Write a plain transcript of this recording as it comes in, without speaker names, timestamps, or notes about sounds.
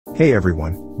Hey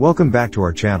everyone, welcome back to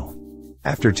our channel.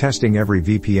 After testing every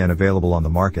VPN available on the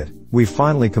market, we've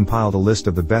finally compiled a list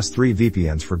of the best 3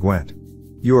 VPNs for Gwent.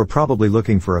 You are probably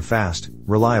looking for a fast,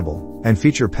 reliable, and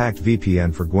feature-packed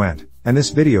VPN for Gwent, and this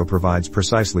video provides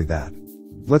precisely that.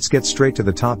 Let's get straight to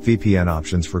the top VPN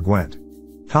options for Gwent.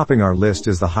 Topping our list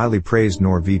is the highly praised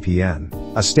NordVPN,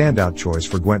 a standout choice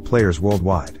for Gwent players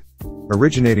worldwide.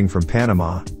 Originating from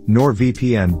Panama,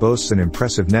 NordVPN boasts an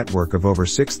impressive network of over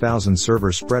 6,000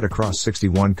 servers spread across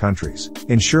 61 countries,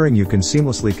 ensuring you can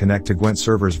seamlessly connect to Gwent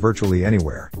servers virtually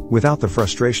anywhere, without the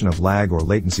frustration of lag or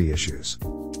latency issues.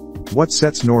 What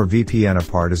sets NordVPN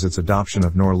apart is its adoption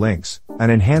of NordLynx, an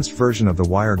enhanced version of the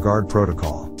WireGuard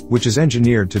protocol, which is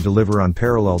engineered to deliver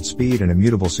unparalleled speed and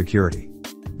immutable security.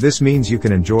 This means you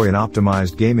can enjoy an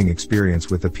optimized gaming experience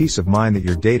with the peace of mind that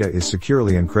your data is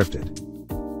securely encrypted.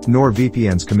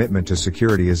 NordVPN's commitment to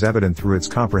security is evident through its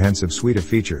comprehensive suite of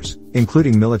features,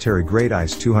 including military-grade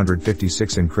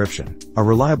ISO-256 encryption, a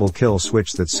reliable kill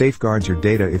switch that safeguards your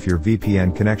data if your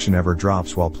VPN connection ever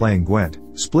drops while playing Gwent,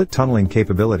 split tunneling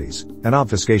capabilities, and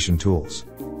obfuscation tools.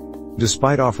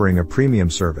 Despite offering a premium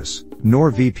service,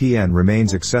 NordVPN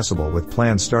remains accessible with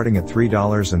plans starting at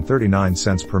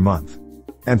 $3.39 per month.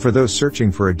 And for those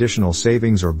searching for additional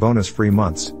savings or bonus-free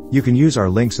months, you can use our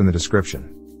links in the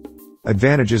description.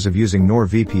 Advantages of using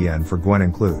NordVPN for Gwent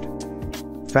include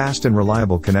fast and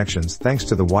reliable connections thanks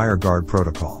to the WireGuard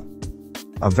protocol,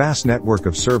 a vast network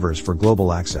of servers for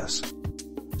global access,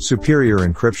 superior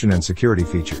encryption and security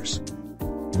features,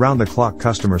 round-the-clock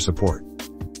customer support.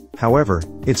 However,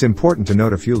 it's important to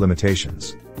note a few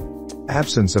limitations.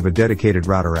 Absence of a dedicated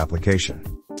router application.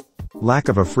 Lack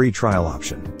of a free trial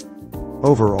option.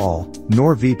 Overall,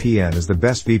 NordVPN is the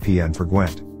best VPN for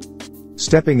Gwent.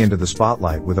 Stepping into the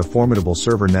spotlight with a formidable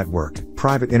server network,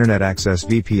 Private Internet Access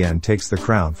VPN takes the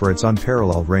crown for its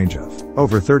unparalleled range of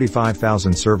over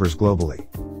 35,000 servers globally.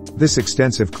 This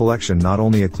extensive collection not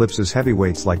only eclipses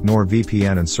heavyweights like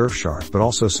NordVPN and Surfshark but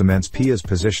also cements PIA's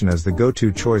position as the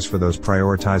go-to choice for those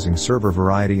prioritizing server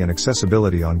variety and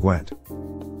accessibility on Gwent.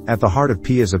 At the heart of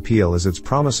PIA's appeal is its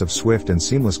promise of swift and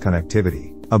seamless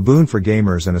connectivity, a boon for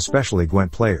gamers and especially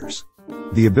Gwent players.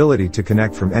 The ability to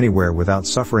connect from anywhere without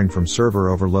suffering from server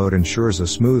overload ensures a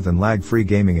smooth and lag-free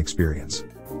gaming experience.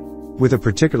 With a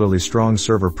particularly strong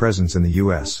server presence in the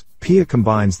US, PIA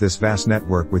combines this vast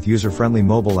network with user-friendly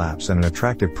mobile apps and an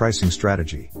attractive pricing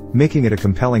strategy, making it a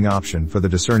compelling option for the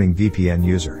discerning VPN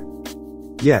user.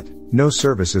 Yet, no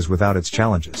service is without its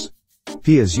challenges.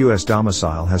 PIA's US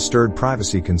domicile has stirred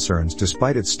privacy concerns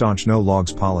despite its staunch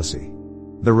no-logs policy.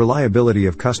 The reliability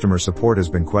of customer support has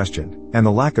been questioned, and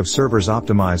the lack of servers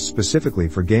optimized specifically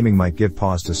for gaming might give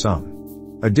pause to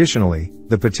some. Additionally,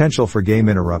 the potential for game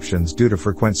interruptions due to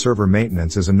frequent server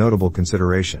maintenance is a notable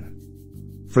consideration.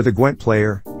 For the Gwent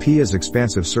player, PIA's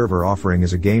expansive server offering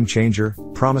is a game changer,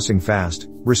 promising fast,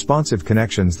 responsive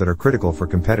connections that are critical for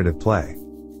competitive play.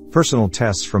 Personal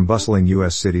tests from bustling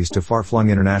US cities to far-flung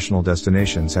international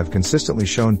destinations have consistently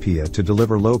shown PIA to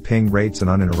deliver low ping rates and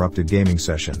uninterrupted gaming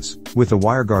sessions, with the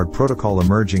WireGuard protocol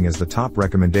emerging as the top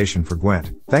recommendation for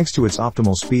Gwent, thanks to its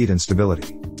optimal speed and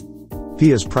stability.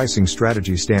 PIA's pricing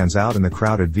strategy stands out in the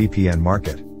crowded VPN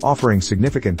market, offering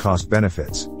significant cost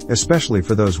benefits, especially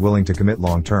for those willing to commit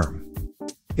long-term.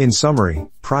 In summary,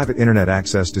 Private Internet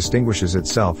Access distinguishes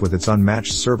itself with its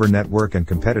unmatched server network and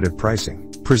competitive pricing,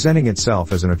 presenting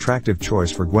itself as an attractive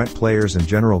choice for Gwent players and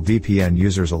general VPN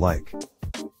users alike.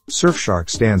 Surfshark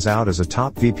stands out as a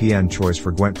top VPN choice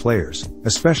for Gwent players,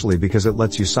 especially because it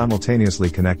lets you simultaneously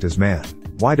connect as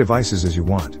wide devices as you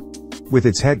want. With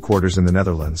its headquarters in the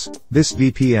Netherlands, this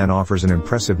VPN offers an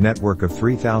impressive network of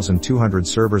 3,200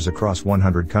 servers across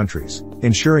 100 countries,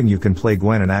 ensuring you can play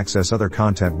Gwent and access other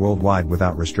content worldwide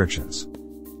without restrictions.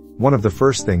 One of the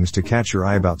first things to catch your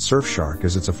eye about Surfshark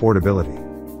is its affordability.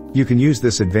 You can use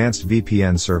this advanced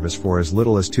VPN service for as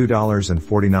little as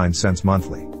 $2.49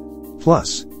 monthly.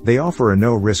 Plus, they offer a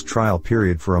no-risk trial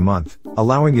period for a month,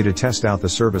 allowing you to test out the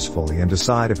service fully and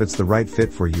decide if it's the right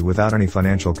fit for you without any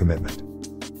financial commitment.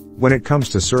 When it comes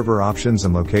to server options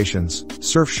and locations,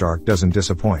 Surfshark doesn't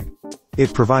disappoint.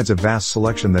 It provides a vast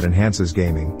selection that enhances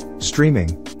gaming,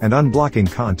 streaming, and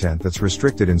unblocking content that's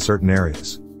restricted in certain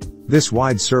areas. This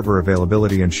wide server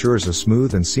availability ensures a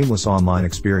smooth and seamless online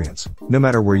experience, no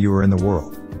matter where you are in the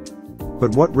world.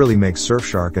 But what really makes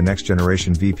Surfshark a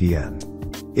next-generation VPN?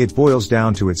 It boils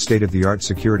down to its state-of-the-art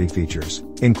security features,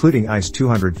 including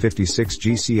ISO-256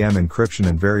 GCM encryption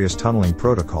and various tunneling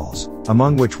protocols,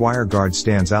 among which WireGuard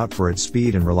stands out for its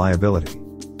speed and reliability.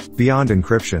 Beyond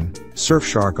encryption,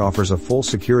 Surfshark offers a full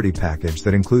security package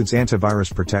that includes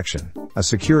antivirus protection, a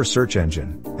secure search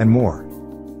engine, and more.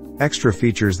 Extra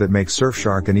features that make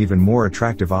Surfshark an even more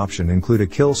attractive option include a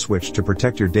kill switch to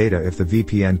protect your data if the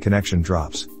VPN connection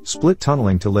drops, split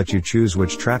tunneling to let you choose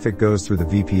which traffic goes through the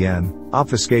VPN,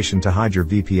 obfuscation to hide your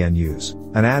VPN use,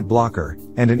 an ad blocker,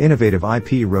 and an innovative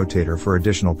IP rotator for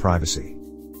additional privacy.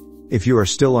 If you are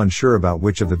still unsure about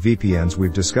which of the VPNs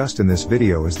we've discussed in this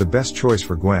video is the best choice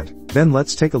for Gwent, then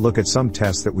let's take a look at some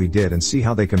tests that we did and see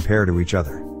how they compare to each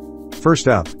other. First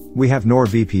up, we have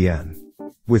NordVPN.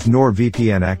 With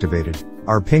NordVPN activated,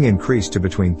 our ping increased to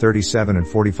between 37 and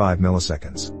 45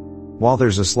 milliseconds. While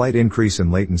there's a slight increase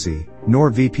in latency,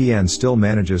 NordVPN still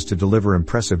manages to deliver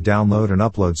impressive download and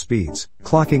upload speeds,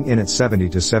 clocking in at 70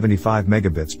 to 75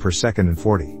 megabits per second and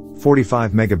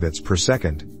 45 megabits per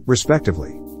second,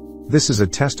 respectively. This is a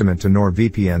testament to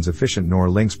NordVPN's efficient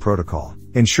NordLynx protocol,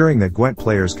 ensuring that Gwent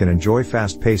players can enjoy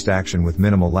fast-paced action with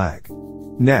minimal lag.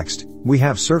 Next, we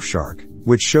have Surfshark,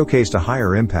 which showcased a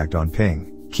higher impact on ping,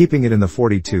 keeping it in the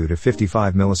 42 to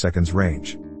 55 milliseconds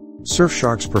range.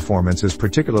 Surfshark's performance is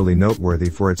particularly noteworthy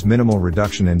for its minimal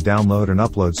reduction in download and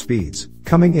upload speeds,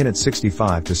 coming in at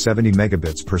 65 to 70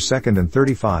 megabits per second and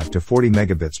 35 to 40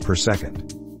 megabits per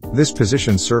second. This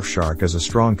positions Surfshark as a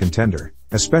strong contender,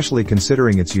 especially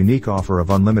considering its unique offer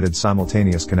of unlimited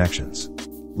simultaneous connections.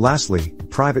 Lastly,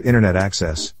 Private Internet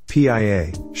Access,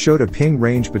 PIA, showed a ping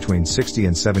range between 60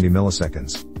 and 70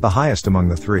 milliseconds, the highest among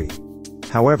the three.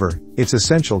 However, it's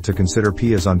essential to consider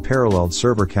PIA's unparalleled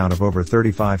server count of over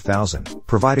 35,000,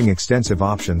 providing extensive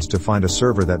options to find a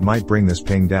server that might bring this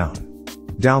ping down.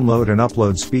 Download and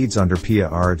upload speeds under PIA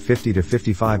are at 50 to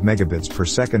 55 megabits per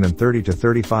second and 30 to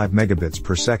 35 megabits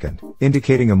per second,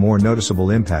 indicating a more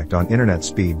noticeable impact on internet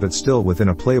speed but still within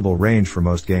a playable range for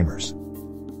most gamers.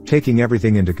 Taking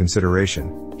everything into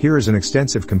consideration, here is an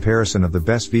extensive comparison of the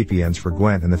best VPNs for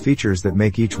Gwent and the features that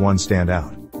make each one stand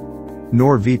out.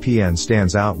 NordVPN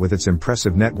stands out with its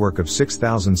impressive network of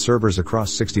 6,000 servers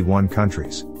across 61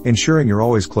 countries, ensuring you're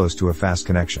always close to a fast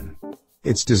connection.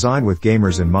 It's designed with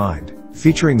gamers in mind,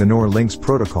 featuring the NordLynx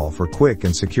protocol for quick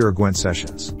and secure Gwent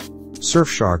sessions.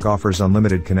 Surfshark offers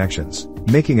unlimited connections,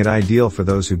 making it ideal for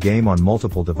those who game on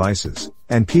multiple devices,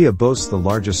 and PIA boasts the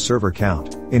largest server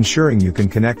count, ensuring you can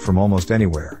connect from almost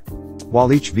anywhere.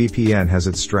 While each VPN has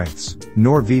its strengths,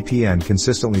 NordVPN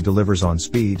consistently delivers on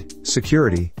speed,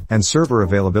 security, and server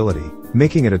availability,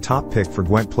 making it a top pick for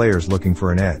Gwent players looking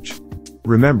for an edge.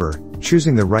 Remember,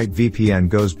 choosing the right VPN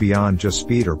goes beyond just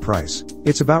speed or price,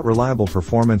 it's about reliable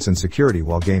performance and security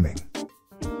while gaming.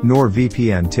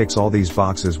 NordVPN ticks all these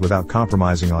boxes without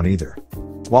compromising on either.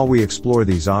 While we explore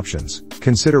these options,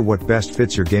 consider what best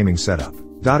fits your gaming setup.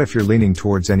 If you're leaning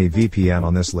towards any VPN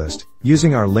on this list,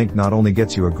 using our link not only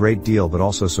gets you a great deal but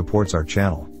also supports our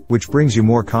channel, which brings you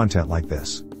more content like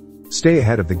this. Stay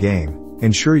ahead of the game,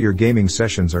 ensure your gaming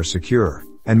sessions are secure,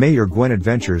 and may your Gwent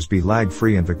adventures be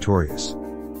lag-free and victorious.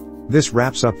 This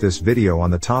wraps up this video on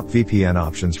the top VPN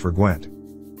options for Gwent.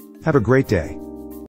 Have a great day.